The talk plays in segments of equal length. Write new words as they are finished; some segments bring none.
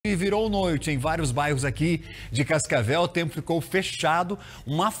E virou noite em vários bairros aqui de Cascavel, o tempo ficou fechado,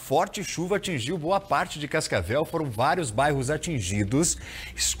 uma forte chuva atingiu boa parte de Cascavel, foram vários bairros atingidos,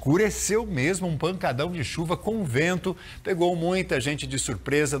 escureceu mesmo, um pancadão de chuva com vento, pegou muita gente de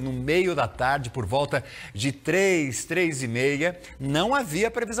surpresa no meio da tarde, por volta de 3h30, não havia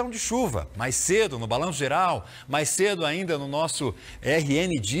previsão de chuva, mais cedo no Balanço Geral, mais cedo ainda no nosso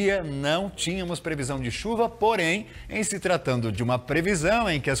RN Dia, não tínhamos previsão de chuva, porém, em se tratando de uma previsão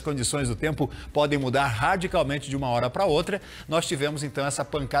em que as condições do tempo podem mudar radicalmente de uma hora para outra, nós tivemos então essa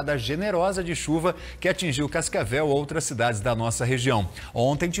pancada generosa de chuva que atingiu Cascavel e outras cidades da nossa região.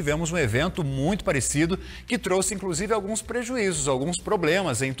 Ontem tivemos um evento muito parecido que trouxe inclusive alguns prejuízos, alguns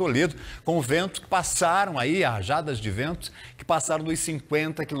problemas em Toledo, com ventos que passaram aí, rajadas de ventos que passaram dos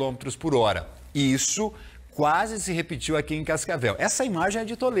 50 km por hora. Isso quase se repetiu aqui em Cascavel. Essa imagem é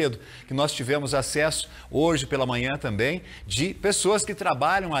de Toledo, que nós tivemos acesso hoje pela manhã também, de pessoas que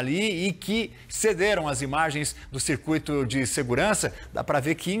trabalham ali e que cederam as imagens do circuito de segurança. Dá para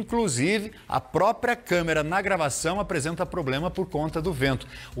ver que, inclusive, a própria câmera na gravação apresenta problema por conta do vento.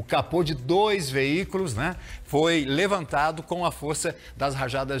 O capô de 2 veículos, foi levantado com a força das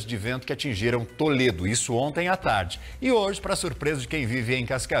rajadas de vento que atingiram Toledo. Isso ontem à tarde. E hoje, para surpresa de quem vive em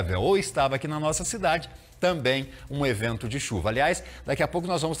Cascavel ou estava aqui na nossa cidade, também um evento de chuva. Aliás, daqui a pouco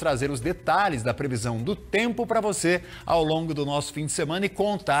nós vamos trazer os detalhes da previsão do tempo para você ao longo do nosso fim de semana e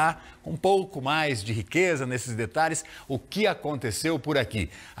contar com um pouco mais de riqueza nesses detalhes o que aconteceu por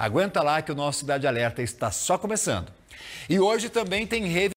aqui. Aguenta lá que o nosso Cidade Alerta está só começando. E hoje também tem